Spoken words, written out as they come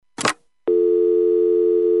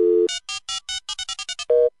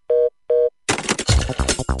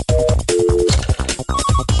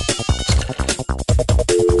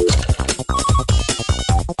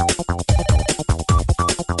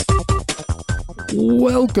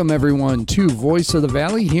Welcome, everyone, to Voice of the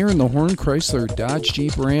Valley here in the Horn Chrysler Dodge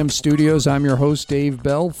Jeep Ram Studios. I'm your host, Dave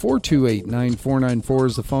Bell. 428-9494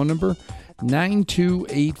 is the phone number.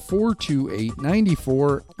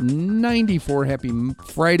 928-428-9494. Happy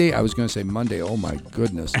Friday. I was going to say Monday. Oh, my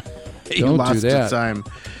goodness. Don't do that. Time.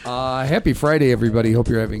 Happy Friday, everybody. Hope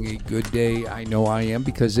you're having a good day. I know I am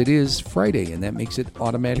because it is Friday, and that makes it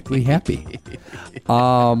automatically happy.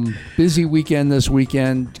 Busy weekend this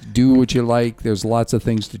weekend. Do what you like. There's lots of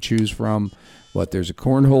things to choose from. There's a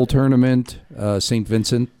cornhole tournament. St.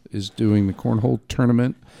 Vincent is doing the cornhole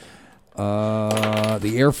tournament. The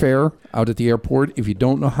airfare out at the airport. If you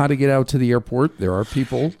don't know how to get out to the airport, there are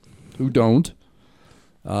people who don't.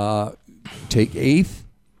 Take 8th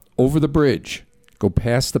over the bridge. Go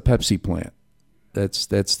past the Pepsi plant.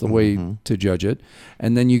 That's the way to judge it.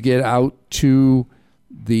 And then you get out to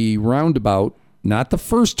the roundabout. Not the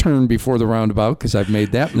first turn before the roundabout, because I've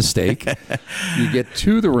made that mistake. You get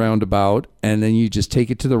to the roundabout, and then you just take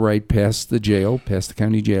it to the right past the jail, past the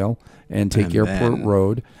county jail, and take Airport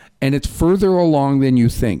Road. And it's further along than you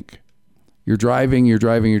think. You're driving, you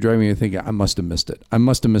think, I must have missed it. I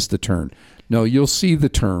must have missed the turn. No, you'll see the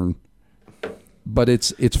turn, but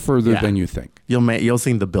it's further than you think. You'll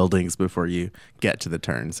see the buildings before you get to the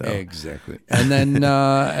turn. So exactly. And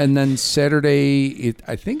then Saturday,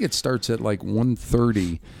 I think it starts at like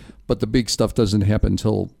 1:30, but the big stuff doesn't happen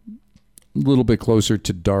until a little bit closer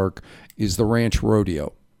to dark. Is the Ranch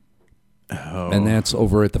Rodeo, and that's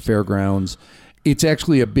over at the fairgrounds. It's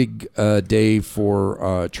actually a big day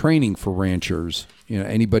for training for ranchers.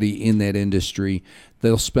 Anybody in that industry,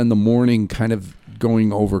 they'll spend the morning kind of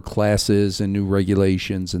going over classes and new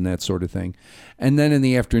regulations and that sort of thing. And then in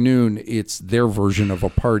the afternoon, it's their version of a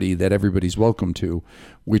party that everybody's welcome to,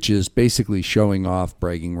 which is basically showing off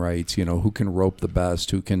bragging rights, who can rope the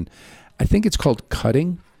best, who can, I think it's called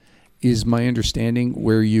cutting, is my understanding,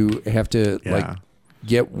 where you have to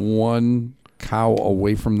get one cow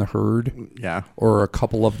away from the herd, or a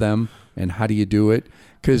couple of them, and how do you do it?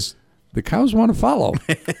 Because the cows want to follow.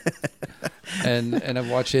 and I've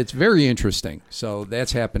watched it. It's very interesting. So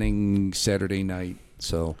that's happening Saturday night.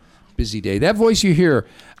 So busy day. That voice you hear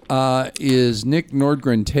is Nick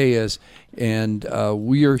Nordgren-Tejas, and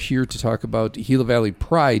we are here to talk about Gila Valley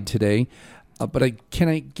Pride today. But can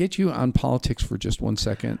I get you on politics for just 1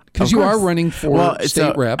 second? Because you are running for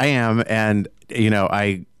state rep. I am, and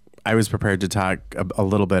I was prepared to talk a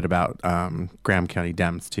little bit about Graham County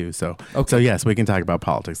Dems too. So yes, we can talk about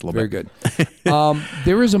politics a little bit. Very good.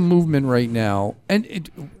 There is a movement right now, and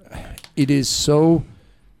it is so.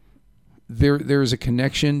 There is a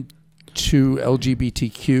connection to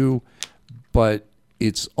LGBTQ, but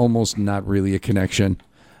it's almost not really a connection.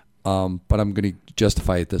 But I'm going to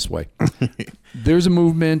justify it this way. There's a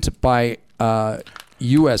movement by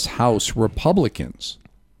U.S. House Republicans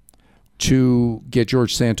to get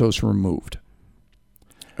George Santos removed.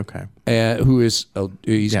 Okay. He's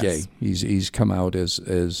gay. He's come out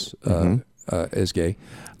as gay.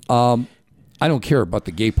 I don't care about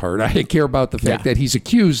the gay part. I care about the fact that he's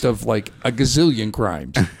accused of like a gazillion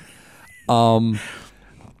crimes. Can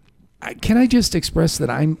I just express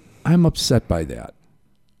that I'm upset by that?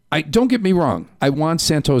 Don't get me wrong. I want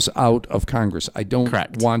Santos out of Congress. I don't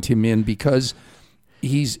want him in because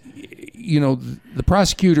he's, the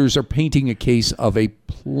prosecutors are painting a case of a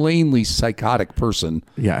plainly psychotic person.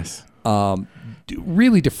 Yes.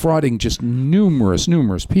 Really defrauding just numerous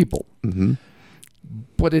people. Mm-hmm.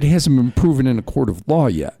 But it hasn't been proven in a court of law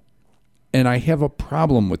yet. And I have a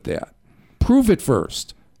problem with that. Prove it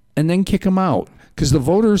first and then kick him out because the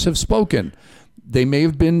voters have spoken. They may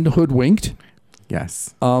have been hoodwinked.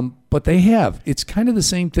 Yes. But they have. It's kind of the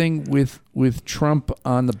same thing with Trump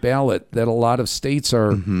on the ballot that a lot of states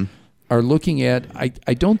are looking at. I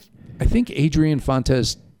think Adrian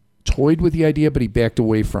Fontes toyed with the idea, but he backed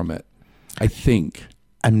away from it. I think.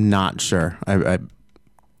 I'm not sure. Don't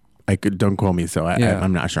quote me. So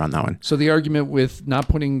I'm not sure on that one. So the argument with not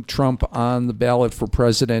putting Trump on the ballot for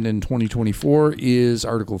president in 2024 is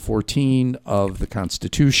Article 14 of the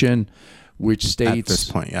Constitution, which states at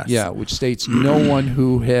this point, yes. Yeah, which states no one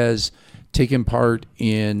who has taken part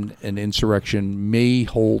in an insurrection may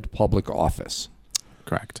hold public office.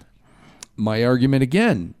 Correct. My argument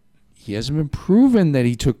again, he hasn't been proven that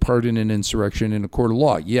he took part in an insurrection in a court of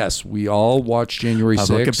law. Yes, we all watched January 6th.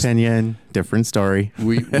 Public opinion, different story.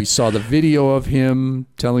 We saw the video of him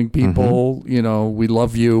telling people, we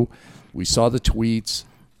love you. We saw the tweets.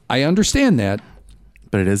 I understand that.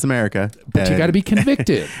 But it is America. But you got to be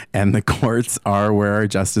convicted. And the courts are where our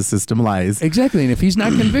justice system lies. Exactly. And if he's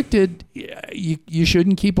not convicted, you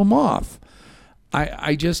shouldn't keep him off.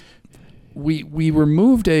 I just... we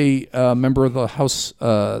removed a member of the House,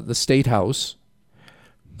 the State House,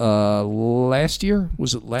 last year.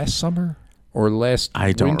 Was it last summer or last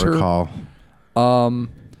I don't winter? recall.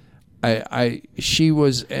 She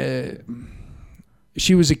was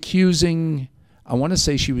accusing. I want to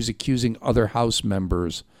say she was accusing other House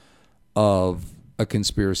members of a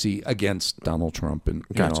conspiracy against Donald Trump and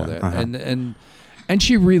Gotcha. all that. Uh-huh. And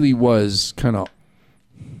she really was kind of,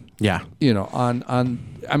 Yeah. on.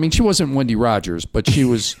 I mean, she wasn't Wendy Rogers, but she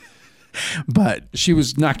was. But She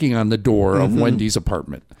was knocking on the door of Wendy's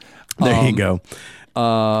apartment. there you go.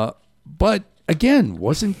 But again,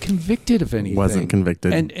 wasn't convicted of anything. Wasn't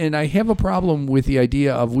convicted. And I have a problem with the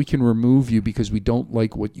idea of we can remove you because we don't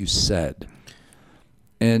like what you said.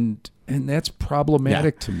 And that's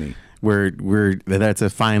problematic to me. That's a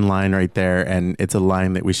fine line right there, and it's a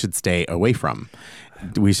line that we should stay away from.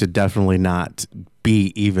 We should definitely not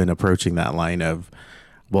be even approaching that line of,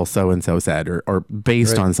 well, so and so said, or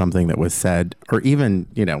based Right. on something that was said, or even,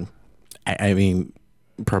 I mean,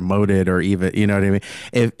 promoted, or even, you know what I mean.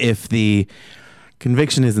 If the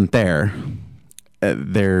conviction isn't there,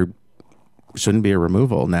 there shouldn't be a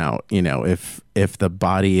removal. Now, if the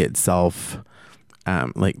body itself,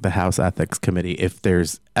 like the House Ethics Committee, if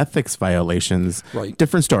there's ethics violations, Right.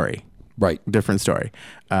 different story. Right. Different story.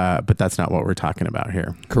 But that's not what we're talking about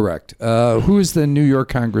here. Correct. Who is the New York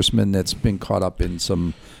congressman that's been caught up in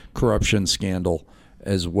some corruption scandal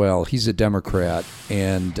as well? He's a Democrat,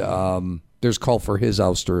 and there's call for his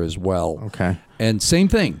ouster as well. Okay. And same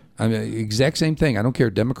thing. I mean, exact same thing. I don't care,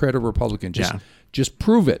 Democrat or Republican. Just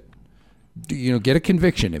prove it. Get a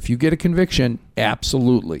conviction. If you get a conviction,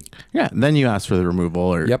 absolutely. Yeah. Then you ask for the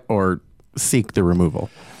removal, or seek the removal.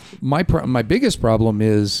 My biggest problem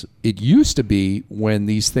is it used to be when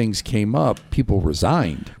these things came up, people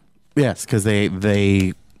resigned. Yes, because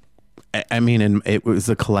they I mean, and it was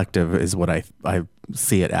a collective is what I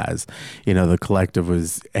see it as. The collective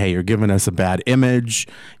was, hey, you're giving us a bad image.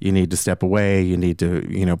 You need to step away. You need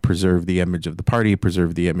to, preserve the image of the party,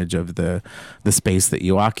 preserve the image of the space that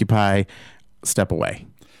you occupy. Step away.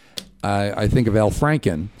 I think of Al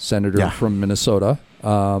Franken, senator from Minnesota,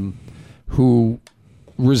 who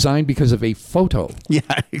resigned because of a photo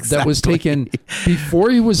exactly. that was taken before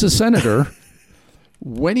he was a senator,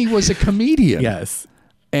 when he was a comedian. Yes.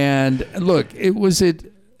 And look, was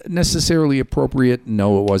it necessarily appropriate?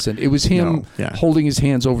 No, it wasn't. It was him holding his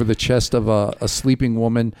hands over the chest of a sleeping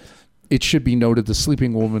woman. It should be noted the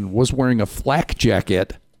sleeping woman was wearing a flak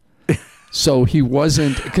jacket. So he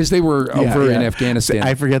wasn't, because they were over in Afghanistan.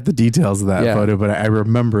 I forget the details of that photo, but I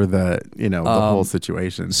remember the whole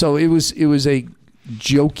situation. So it was a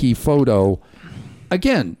jokey photo.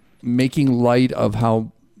 Again, making light of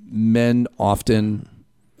how men often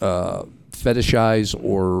fetishize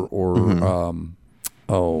or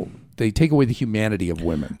they take away the humanity of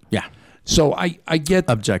women. Yeah. So I get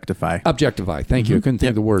Objectify. Thank you. I couldn't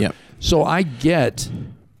think of the word. Yep. So I get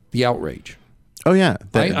the outrage. Oh yeah.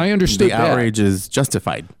 I understood the that. outrage is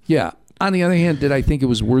justified. Yeah. On the other hand, did I think it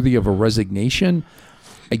was worthy of a resignation?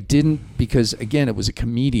 I didn't, because again, it was a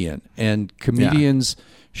comedian, and comedians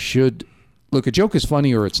should look. A joke is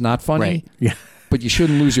funny or it's not funny. Right. Yeah. But you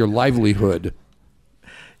shouldn't lose your livelihood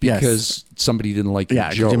because somebody didn't like your Yeah,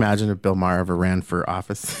 joke. could you imagine if Bill Maher ever ran for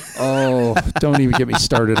office? Oh, don't even get me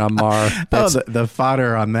started on Maher. That's the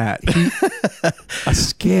fodder on that. a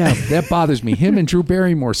scab. That bothers me. Him and Drew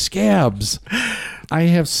Barrymore, scabs. I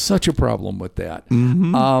have such a problem with that.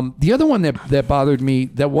 Mm-hmm. The other one that bothered me,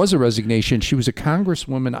 that was a resignation. She was a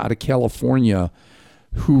congresswoman out of California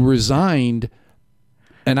who resigned,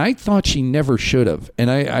 and I thought she never should have. And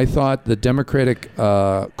I thought the Democratic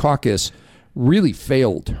caucus really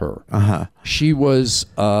failed her. Uh-huh. She was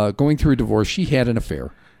going through a divorce. She had an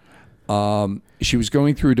affair. She was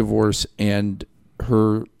going through a divorce, and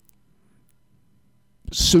her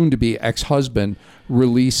soon-to-be ex-husband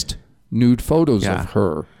released nude photos of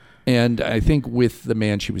her, and I think with the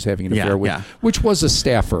man she was having an affair with, which was a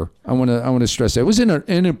staffer. I want to stress that it was an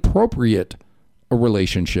inappropriate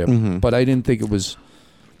relationship, but I didn't think it was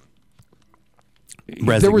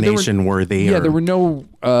resignation worthy. Yeah, there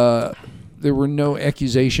were no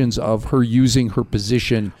accusations of her using her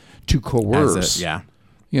position to coerce.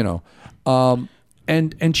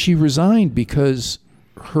 And she resigned because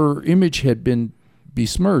her image had been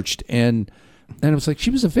besmirched, and it was like she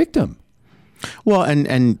was a victim. Well, and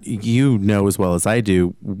as well as I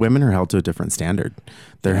do, women are held to a different standard.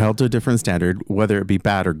 They're held to a different standard, whether it be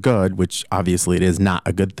bad or good, which obviously it is not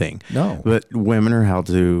a good thing. No. But women are held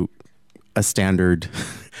to a standard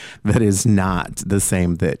that is not the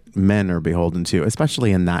same that men are beholden to,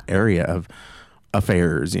 especially in that area of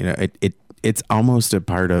affairs. It's almost a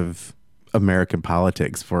part of American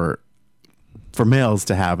politics for males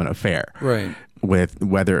to have an affair, Right. with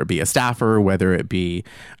whether it be a staffer, whether it be,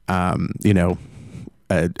 an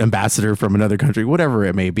ambassador from another country, whatever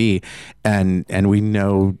it may be. And we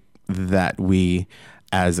know that we,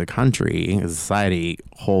 as a country, as a society,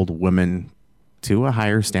 hold women to a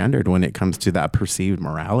higher standard when it comes to that perceived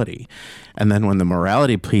morality. And then when the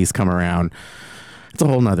morality police come around, it's a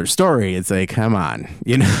whole nother story. It's like, come on,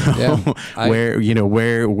 where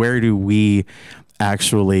do we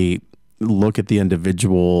actually look at the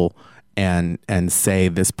individual and say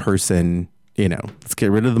this person, let's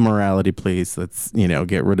get rid of the morality police. Let's,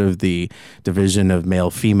 get rid of the division of male,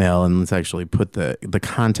 female, and let's actually put the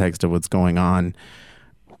context of what's going on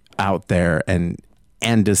out there and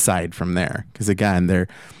decide from there. Because again, they're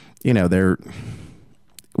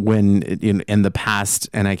when in the past,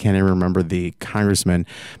 and I can't even remember the congressman,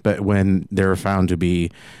 but when they were found to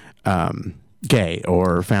be gay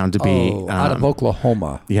or found to be out of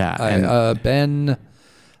Oklahoma. Yeah. Ben.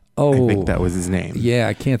 I think that was his name. Yeah,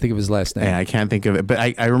 I can't think of his last name. Yeah, I can't think of it, but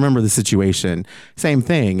I remember the situation. Same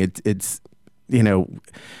thing. It's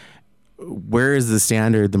where is the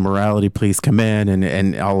standard? The morality police come in,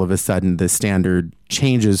 and all of a sudden the standard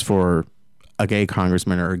changes for a gay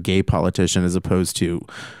congressman or a gay politician as opposed to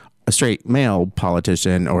a straight male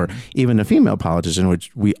politician or even a female politician,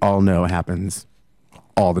 which we all know happens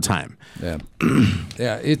all the time. Yeah.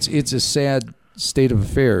 Yeah, it's a sad state of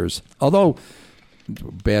affairs. Although,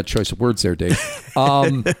 bad choice of words there, Dave.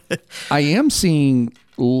 I am seeing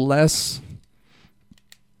less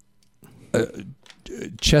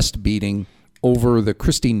chest beating over the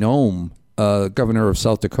Kristi Noem, governor of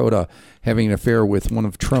South Dakota, having an affair with one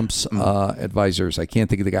of Trump's advisors. I can't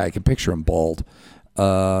think of the guy. I can picture him bald.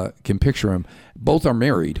 Can picture him. Both are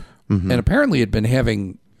married, and apparently had been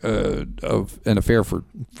having an affair for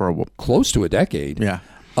close to a decade. Yeah.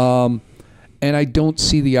 And I don't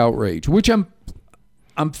see the outrage, which I'm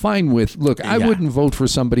fine with. Look, I wouldn't vote for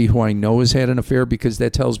somebody who I know has had an affair, because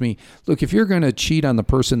that tells me, look, if you're going to cheat on the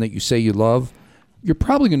person that you say you love, you're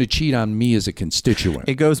probably going to cheat on me as a constituent.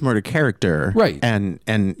 It goes more to character. Right. And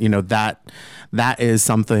that is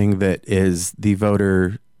something that is the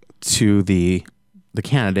voter to the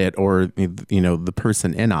candidate or, the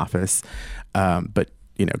person in office. But,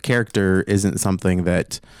 character isn't something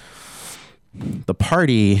that the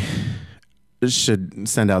party should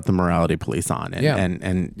send out the morality police on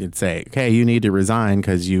and you'd say, okay, you need to resign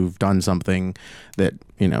because you've done something that,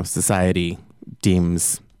 society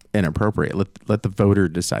deems inappropriate. Let the voter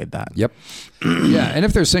decide that. Yep. Yeah, and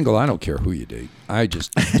if they're single, I don't care who you date. I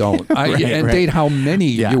just don't. Date how many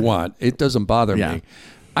you want. It doesn't bother me.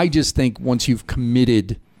 I just think once you've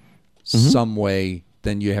committed some way,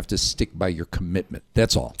 then you have to stick by your commitment.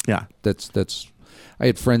 That's all. Yeah. That's. I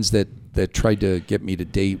had friends that tried to get me to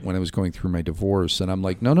date when I was going through my divorce, and I'm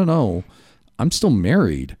like, no, I'm still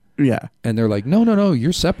married. Yeah. And they're like, no,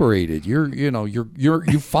 you're separated.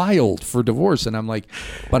 You filed for divorce. And I'm like,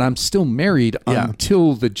 but I'm still married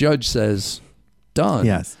until the judge says done.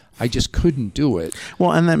 Yes. I just couldn't do it.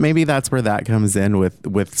 Well, and then maybe that's where that comes in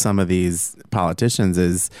with some of these politicians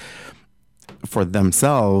is for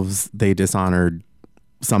themselves, they dishonored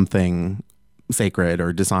something sacred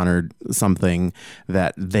or dishonored something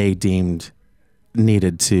that they deemed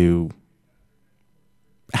needed to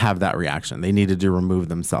have that reaction. They needed to remove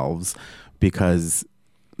themselves because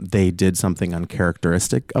they did something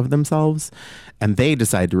uncharacteristic of themselves, and they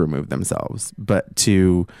decide to remove themselves. But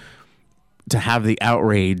to have the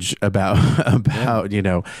outrage about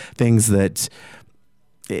things that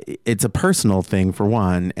it's a personal thing for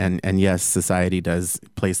one, and yes, society does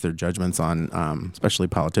place their judgments on especially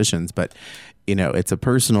politicians, but it's a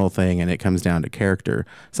personal thing, and it comes down to character.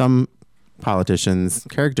 Some politicians,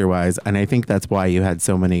 character-wise, and I think that's why you had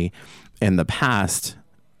so many in the past,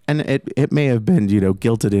 and it may have been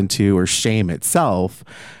guilted into or shame itself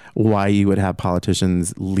why you would have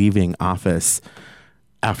politicians leaving office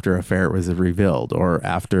after affair was revealed or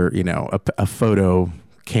after a photo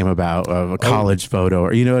came about of a college photo,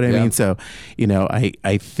 or what I mean. So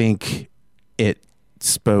I think it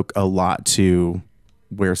spoke a lot to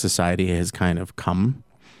where society has kind of come,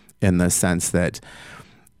 in the sense that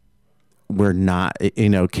we're not,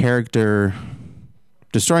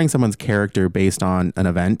 destroying someone's character based on an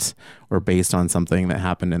event or based on something that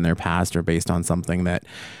happened in their past or based on something that,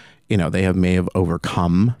 they may have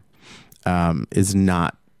overcome, is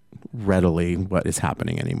not readily what is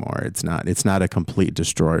happening anymore. It's not a complete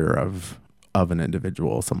destroyer of an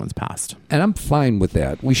individual, someone's past. And I'm fine with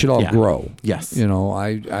that. We should all grow. Yes.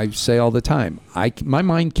 I say all the time, my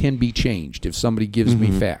mind can be changed if somebody gives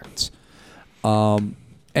me facts.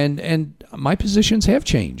 And my positions have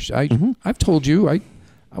changed. I've told you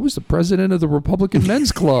I was the president of the Republican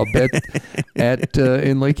Men's Club at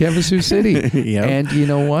in Lake Havasu City. Yep. And you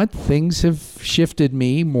know what? Things have shifted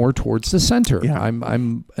me more towards the center. Yeah.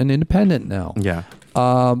 I'm an independent now. Yeah.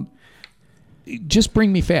 Just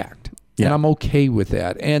bring me fact. Yeah. And I'm okay with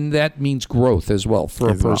that. And that means growth as well for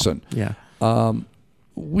a person. Yeah.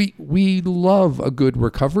 We love a good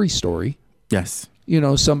recovery story. Yes. You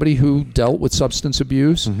know, somebody who dealt with substance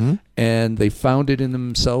abuse and they found it in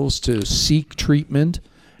themselves to seek treatment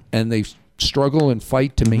and they struggle and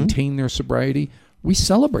fight to maintain their sobriety. We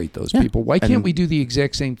celebrate those people. Why can't we do the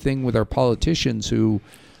exact same thing with our politicians who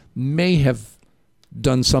may have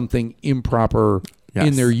done something improper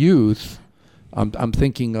in their youth? I'm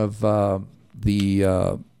thinking of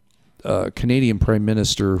the Canadian Prime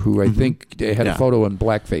Minister who I think had a photo in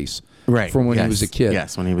blackface from when he was a kid.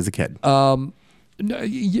 Yes, when he was a kid.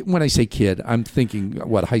 When I say kid, I'm thinking,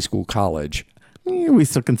 high school, college. We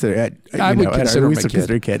still consider it. I would consider him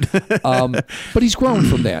a kid. But he's grown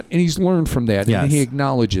from that, and he's learned from that, Yes. and he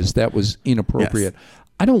acknowledges that was inappropriate. Yes.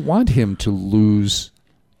 I don't want him to lose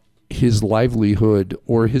his livelihood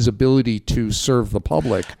or his ability to serve the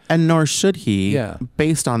public. And nor should he, Yeah.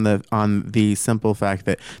 based on the simple fact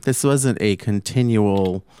that this wasn't a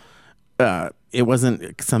continual, it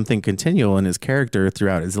wasn't something continual in his character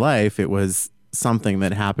throughout his life. It was something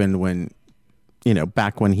that happened when,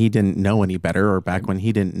 back when he didn't know any better, or back when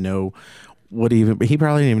he didn't know he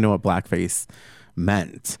probably didn't even know what blackface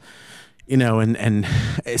meant. And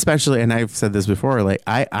especially, and I've said this before, like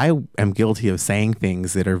I am guilty of saying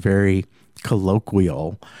things that are very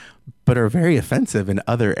colloquial, but are very offensive in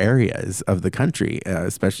other areas of the country,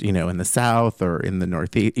 especially, in the South or in the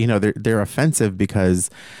Northeast. They're offensive because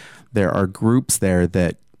there are groups there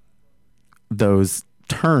that those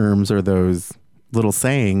terms or those little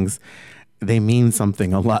sayings, they mean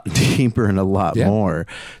something a lot deeper and a lot more.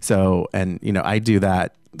 So, and, I do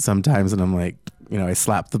that sometimes, and I'm like, I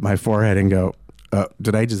slap my forehead and go,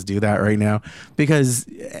 did I just do that right now? Because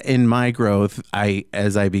in my growth,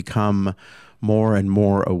 as I become more and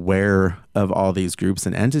more aware of all these groups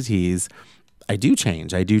and entities, I do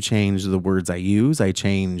change. I do change the words I use. I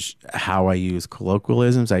change how I use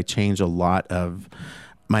colloquialisms. I change a lot of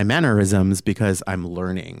my mannerisms because I'm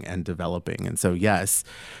learning and developing. And so, yes,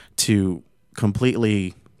 to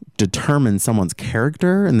completely determine someone's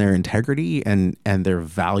character and their integrity and their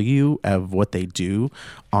value of what they do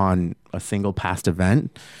on a single past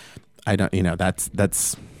event, I don't,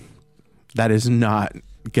 that is not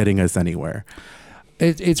getting us anywhere.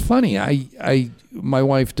 It's funny. My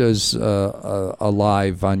wife does a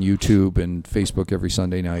live on YouTube and Facebook every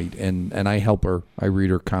Sunday night, and I help her. I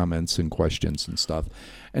read her comments and questions and stuff.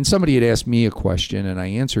 And somebody had asked me a question, and I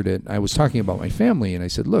answered it. I was talking about my family, and I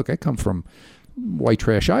said, "Look, I come from white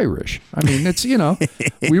trash Irish. I mean, it's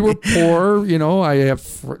we were poor. I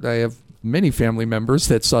have many family members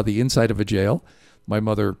that saw the inside of a jail. My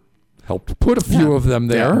mother helped put a few of them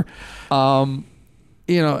there. Yeah.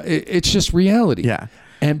 It's just reality. Yeah.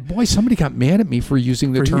 And boy, somebody got mad at me for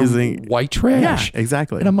using the term white trash. Yeah,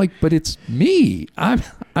 exactly. And I'm like, but it's me.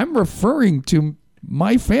 I'm referring to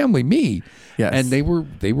my family, me. Yes. And they were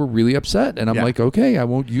really upset. And I'm like, okay, I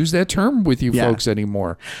won't use that term with you folks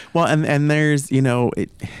anymore. Well, and there's,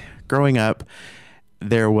 growing up,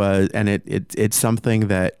 there was, and it's something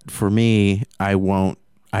that for me, I won't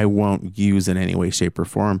use in any way, shape, or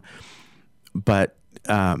form. But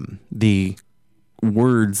the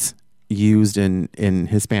words used in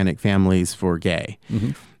Hispanic families for gay,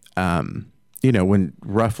 when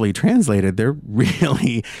roughly translated, they're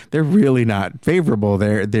really not favorable.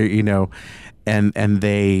 They're and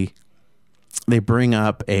they bring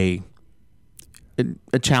up a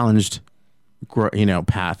challenged,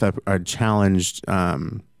 path, a challenged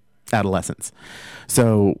adolescence.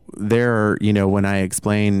 So there, when I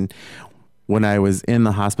explain when I was in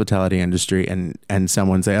the hospitality industry and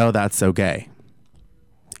someone say, "Oh, that's so gay,"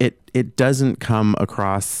 it doesn't come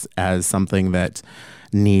across as something that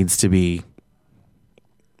needs to be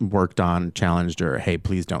worked on, challenged, or, hey,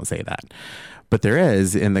 please don't say that. But there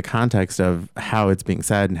is, in the context of how it's being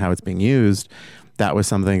said and how it's being used, that was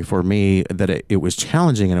something for me that it was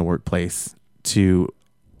challenging in a workplace to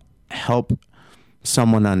help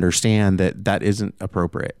someone understand that isn't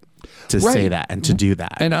appropriate to say that and to do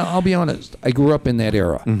that. And I'll be honest, I grew up in that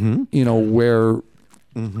era, where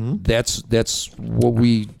that's what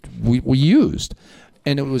we used,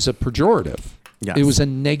 and it was a pejorative. Yes. It was a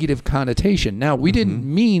negative connotation. Now, we didn't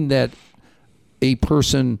mean that a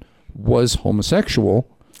person was homosexual.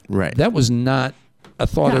 Right. That was not a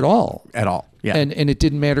thought at all. At all. Yeah. And it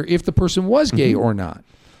didn't matter if the person was gay or not.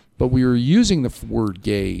 but we were using the word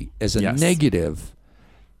gay as a Yes. negative.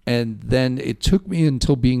 And then it took me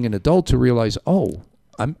until being an adult to realize, oh,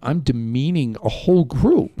 I'm demeaning a whole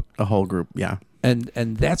group. A whole group. Yeah. And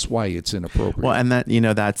that's why it's inappropriate. Well, and that,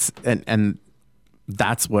 that's, and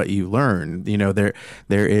that's what you learn,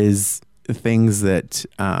 there is things that,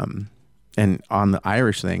 and on the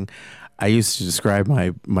Irish thing, I used to describe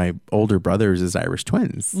my older brothers as Irish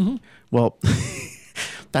twins. Mm-hmm. Well,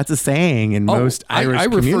 that's a saying in most Irish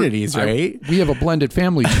communities, right? We have a blended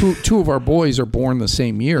family. Two of our boys are born the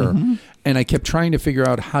same year. Mm-hmm. And I kept trying to figure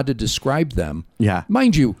out how to describe them. Yeah.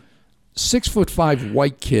 Mind you, 6'5"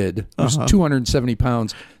 white kid who's 270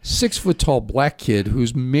 pounds, 6 foot tall black kid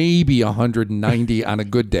who's maybe 190 on a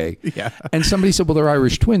good day. Yeah. And somebody said, well, they're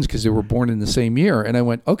Irish twins because they were born in the same year. And I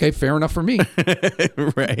went, okay, fair enough for me.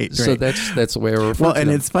 Right. So that's the way I refer to them. Well,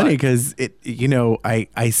 and it's funny because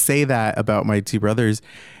I say that about my two brothers.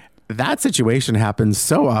 That situation happens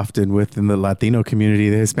so often within the Latino community,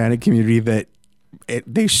 the Hispanic community, that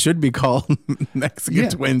they should be called Mexican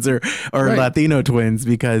twins or right. Latino twins,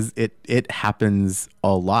 because it happens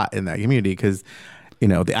a lot in that community. Because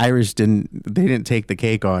the Irish didn't take the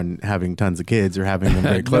cake on having tons of kids or having them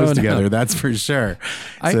very close together. That's for sure.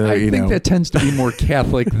 So, I think that tends to be more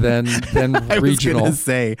Catholic than regional. I was going to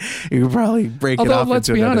say, you could probably break it off. Although, let's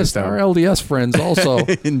be honest, our LDS friends also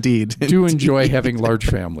indeed enjoy having large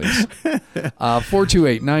families.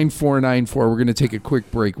 428-9494. We're going to take a quick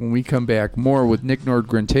break. When we come back, more with Nick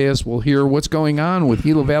Nordgrenteus. We'll hear what's going on with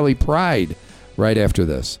Gila Valley Pride right after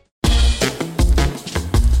this.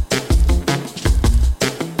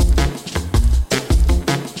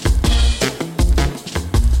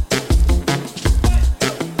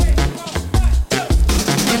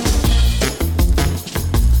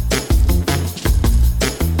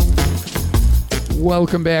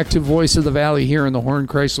 Welcome back to Voice of the Valley here in the Horn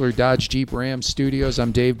Chrysler Dodge Jeep Ram studios.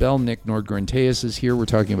 I'm Dave Bell. Nick Nordgrenteus is here. We're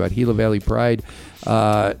talking about Gila Valley Pride.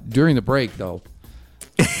 During the break, though,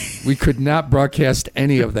 we could not broadcast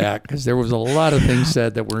any of that because there was a lot of things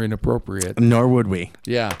said that were inappropriate. Nor would we.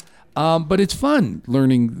 Yeah. But it's fun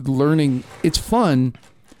learning. It's fun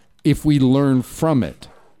if we learn from it.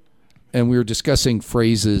 And we were discussing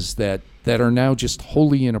phrases that are now just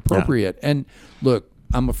wholly inappropriate. Yeah. And look,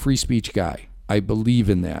 I'm a free speech guy. I believe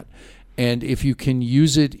in that. And if you can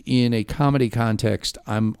use it in a comedy context,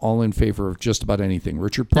 I'm all in favor of just about anything.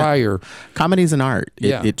 Richard Pryor. Yeah. Comedy's an art.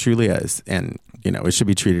 It truly is. And, it should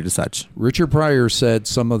be treated as such. Richard Pryor said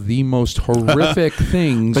some of the most horrific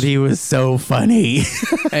things. But he was so funny.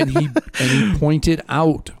 and he pointed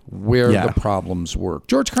out where the problems were.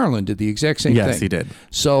 George Carlin did the exact same thing. Yes, he did.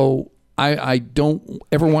 So I don't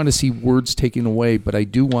ever want to see words taken away, but I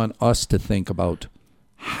do want us to think about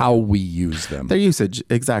how we use them. Their usage,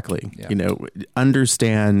 exactly. Yeah.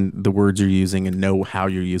 Understand the words you're using and know how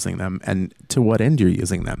you're using them and to what end you're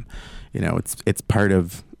using them. It's part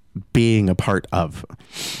of being a part of.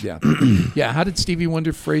 Yeah. Yeah. How did Stevie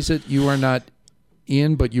Wonder phrase it? You are not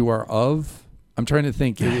in, but you are of. I'm trying to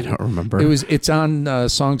think. I don't remember. It's on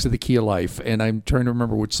Songs of the Key of Life, and I'm trying to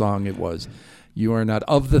remember which song it was. You are not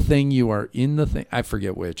of the thing, you are in the thing. I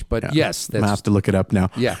forget which, but yes. I'll have to look it up now.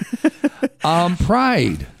 Yeah.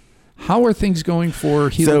 Pride. How are things going for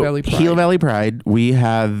Gila Valley Pride? Gila Valley Pride, we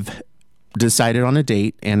have decided on a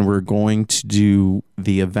date, and we're going to do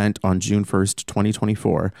the event on June 1st,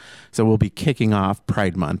 2024. So we'll be kicking off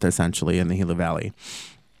Pride Month, essentially, in the Gila Valley.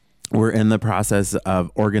 We're in the process of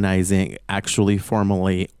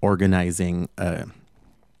formally organizing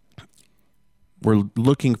we're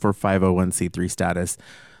looking for 501c3 status.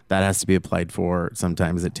 That has to be applied for.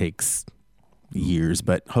 Sometimes it takes years,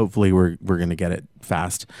 but hopefully we're going to get it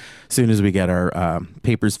fast as soon as we get our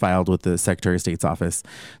papers filed with the Secretary of State's office.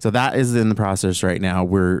 So that is in the process right now.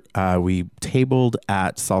 We tabled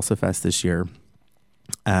at Salsa Fest this year.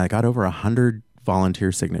 Got over 100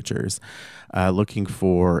 volunteer signatures, looking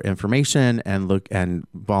for information and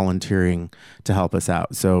volunteering to help us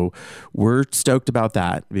out. So we're stoked about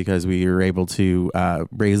that because we were able to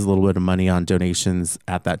raise a little bit of money on donations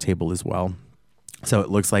at that table as well. So it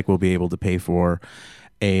looks like we'll be able to pay for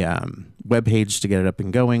a webpage to get it up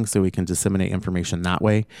and going so we can disseminate information that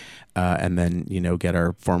way. And then, get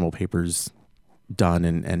our formal papers done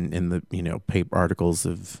and in the, paper articles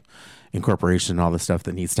of incorporation, all the stuff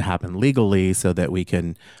that needs to happen legally so that we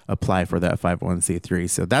can apply for that 501c3.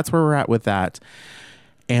 So that's where we're at with that.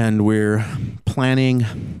 And we're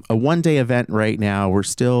planning a one-day event right now. We're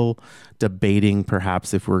still debating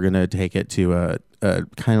perhaps if we're going to take it to a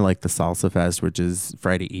kind of like the Salsa Fest, which is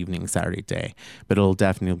Friday evening, Saturday day. But it'll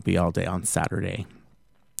definitely be all day on Saturday.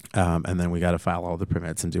 And then we got to file all the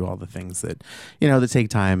permits and do all the things that, that take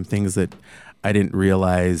time, things that I didn't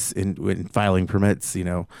realize when filing permits.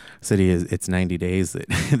 It's 90 days that,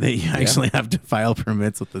 that you actually have to file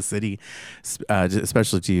permits with the city,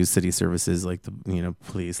 especially to use city services like the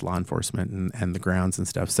police, law enforcement, and the grounds and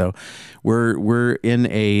stuff. So we're in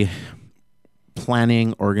a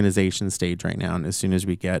planning organization stage right now, and as soon as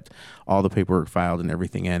we get all the paperwork filed and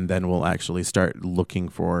everything in, then we'll actually start looking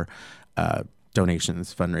for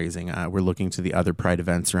donations, fundraising. We're looking to the other Pride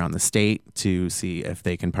events around the state to see if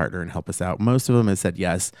they can partner and help us out. Most of them have said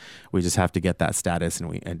yes. We just have to get that status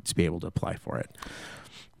and to be able to apply for it.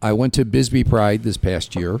 I went to Bisbee Pride this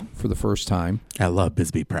past year for the first time. I love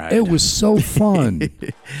Bisbee Pride. It was so fun.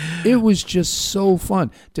 It was just so fun.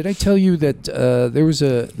 Did I tell you that there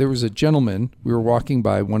was a gentleman, we were walking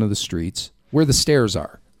by one of the streets where the stairs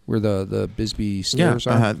are, where the Bisbee stairs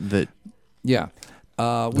are? Yeah.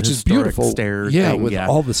 Which is beautiful. Stairs with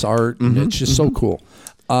all this art, and it's just so cool.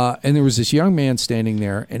 And there was this young man standing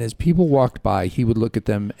there, and as people walked by, he would look at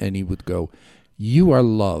them and he would go, "You are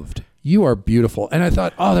loved. You are beautiful." And I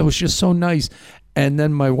thought, oh, that was just so nice. And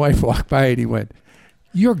then my wife walked by and he went,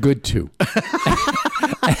 "You're good too."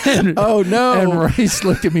 Oh no. And Rice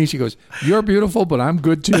looked at me and she goes, "You're beautiful, but I'm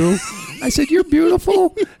good too." I said, "You're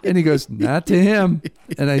beautiful?" And he goes, "Not to him."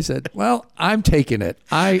 And I said, "Well, I'm taking it.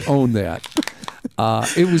 I own that."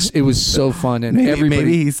 It was so fun, and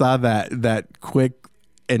maybe he saw that quick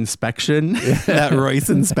inspection, that Royce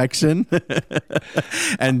inspection,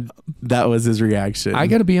 and that was his reaction. I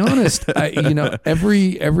got to be honest,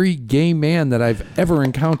 every gay man that I've ever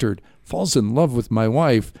encountered falls in love with my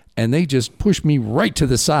wife, and they just push me right to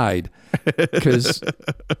the side because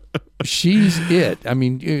she's it. I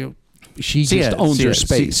mean, she just owns her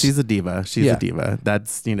space. She's a diva. She's a diva.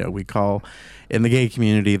 That's, we call, in the gay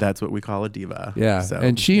community, that's what we call a diva. Yeah, so,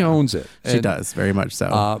 and she owns it. She does, very much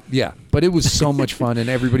so. But it was so much fun, and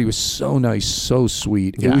everybody was so nice, so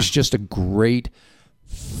sweet. It was just a great,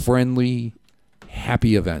 friendly,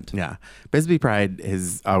 happy event. Yeah. Bisbee Pride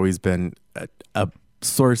has always been a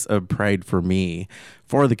source of pride for me,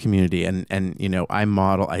 for the community. And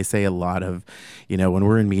I say a lot of, when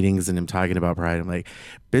we're in meetings and I'm talking about pride, I'm like,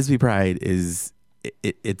 Bisbee Pride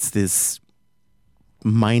it's this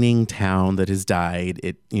mining town that has died.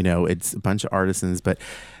 It's a bunch of artisans, but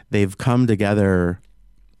they've come together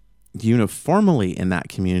uniformly in that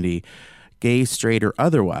community, gay, straight, or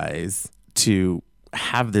otherwise, to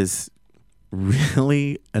have this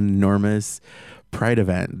really enormous Pride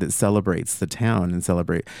event that celebrates the town and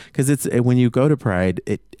because it's when you go to Pride,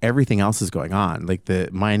 everything else is going on. Like the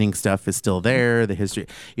mining stuff is still there, the history,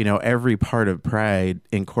 every part of Pride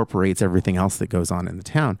incorporates everything else that goes on in the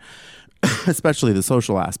town, especially the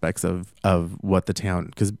social aspects of what the town,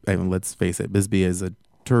 because let's face it, Bisbee is a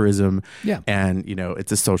tourism, and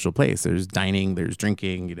it's a social place. There's dining, there's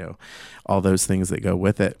drinking, all those things that go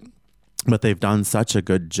with it. But they've done such a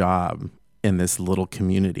good job in this little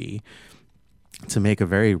community to make a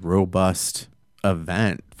very robust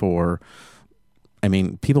event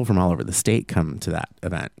people from all over the state come to that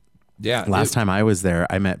event. Yeah. Last time I was there,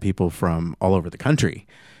 I met people from all over the country,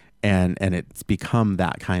 and it's become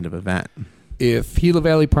that kind of event. If Gila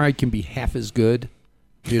Valley Pride can be half as good,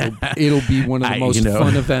 it'll be one of the most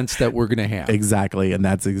fun events that we're going to have. Exactly. And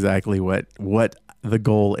that's exactly what the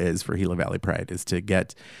goal is for Gila Valley Pride, is to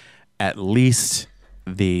get at least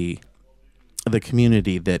the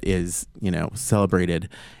community that is, celebrated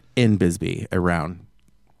in Bisbee around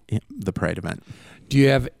the Pride event. Do you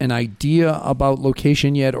have an idea about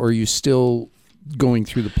location yet, or are you still going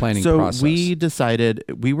through the planning process? So we decided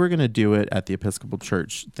we were going to do it at the Episcopal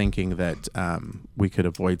Church, thinking that we could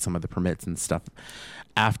avoid some of the permits and stuff.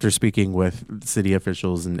 After speaking with city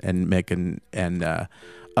officials and Mick and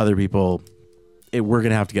other people, we're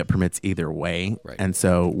going to have to get permits either way. Right. And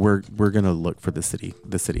so we're going to look for the city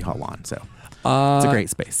hall lawn. So it's a great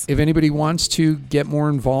space. If anybody wants to get more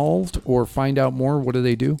involved or find out more, what do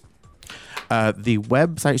they do? The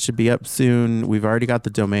website should be up soon. We've already got the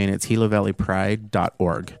domain. It's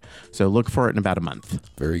gilavalleypride.org. So look for it in about a month.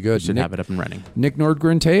 Very good. We should have it up and running. Nick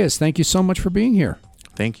Nordgren-Tejas, thank you so much for being here.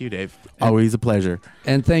 Thank you, Dave. Always a pleasure.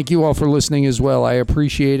 And thank you all for listening as well. I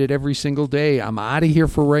appreciate it every single day. I'm out of here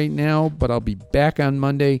for right now, but I'll be back on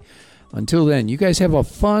Monday. Until then, you guys have a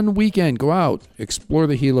fun weekend. Go out, explore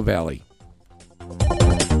the Gila Valley.